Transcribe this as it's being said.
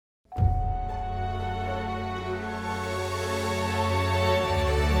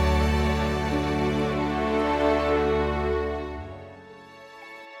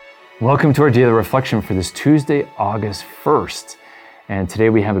Welcome to our daily reflection for this Tuesday, August 1st. And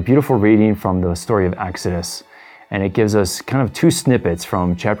today we have a beautiful reading from the story of Exodus. And it gives us kind of two snippets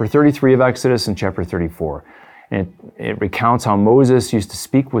from chapter 33 of Exodus and chapter 34. And it recounts how Moses used to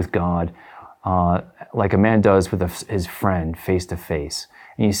speak with God like a man does with his friend face to face.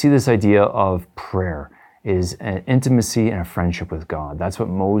 And you see this idea of prayer is an intimacy and a friendship with God. That's what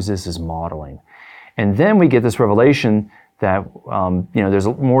Moses is modeling. And then we get this revelation that, there's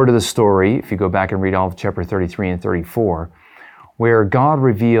more to the story if you go back and read all of chapter 33 and 34, where God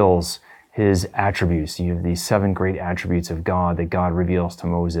reveals his attributes. You have these 7 great attributes of God that God reveals to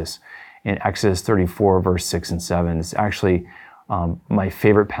Moses in Exodus 34, verse 6 and 7. It's actually my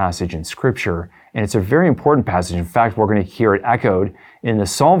favorite passage in Scripture, and it's a very important passage. In fact, we're going to hear it echoed in the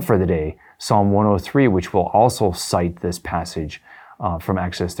Psalm for the day, Psalm 103, which will also cite this passage from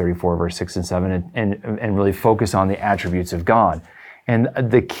Exodus 34, verse 6 and 7, and really focus on the attributes of God. And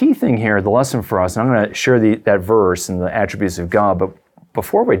the key thing here, the lesson for us, and I'm going to share that verse and the attributes of God, but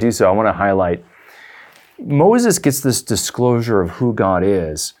before we do so, I want to highlight, Moses gets this disclosure of who God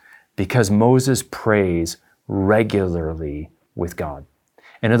is because Moses prays regularly with God.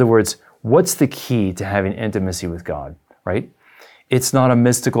 In other words, what's the key to having intimacy with God, right? It's not a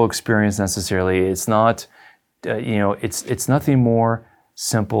mystical experience necessarily. It's not it's nothing more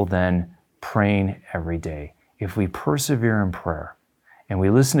simple than praying every day. If we persevere in prayer and we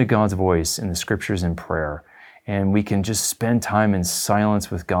listen to God's voice in the scriptures in prayer, and we can just spend time in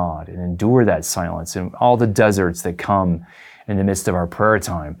silence with God and endure that silence and all the deserts that come in the midst of our prayer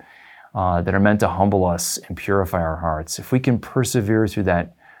time that are meant to humble us and purify our hearts. If we can persevere through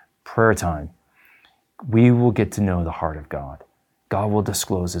that prayer time, we will get to know the heart of God. God will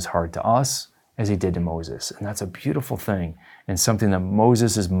disclose his heart to us as he did to Moses. And that's a beautiful thing and something that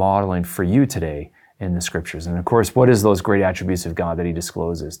Moses is modeling for you today in the scriptures. And of course, what is those great attributes of God that he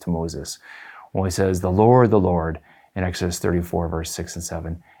discloses to Moses? Well, he says, the Lord, in Exodus 34, verse 6 and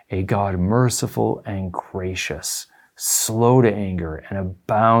 7, a God merciful and gracious, slow to anger, and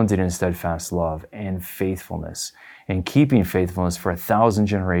abounding in steadfast love and faithfulness, and keeping faithfulness for 1,000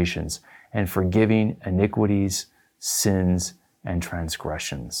 generations, and forgiving iniquities, sins, and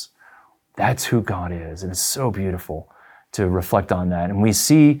transgressions. That's who God is, and it's so beautiful to reflect on that. And we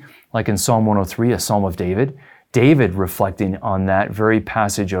see, like in Psalm 103, a Psalm of David reflecting on that very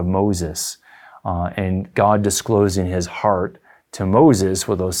passage of Moses, and God disclosing his heart to Moses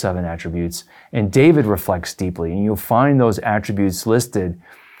with those 7 attributes. And David reflects deeply, and you'll find those attributes listed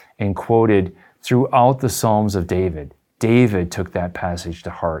and quoted throughout the Psalms of David. David took that passage to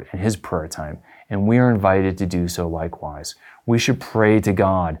heart in his prayer time, and we are invited to do so likewise. We should pray to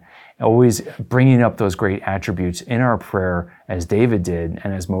God, always bringing up those great attributes in our prayer as David did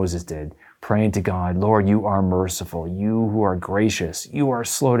and as Moses did, praying to God, Lord, you are merciful, you who are gracious, you are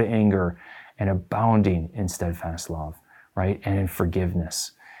slow to anger and abounding in steadfast love, right? And in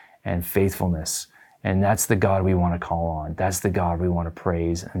forgiveness and faithfulness. And that's the God we want to call on. That's the God we want to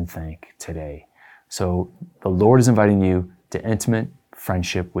praise and thank today. So the Lord is inviting you to intimate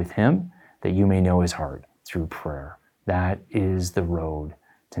friendship with him that you may know his heart through prayer. That is the road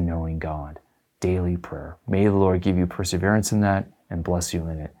to knowing God. Daily prayer. May the Lord give you perseverance in that and bless you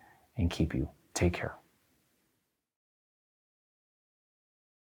in it and keep you. Take care.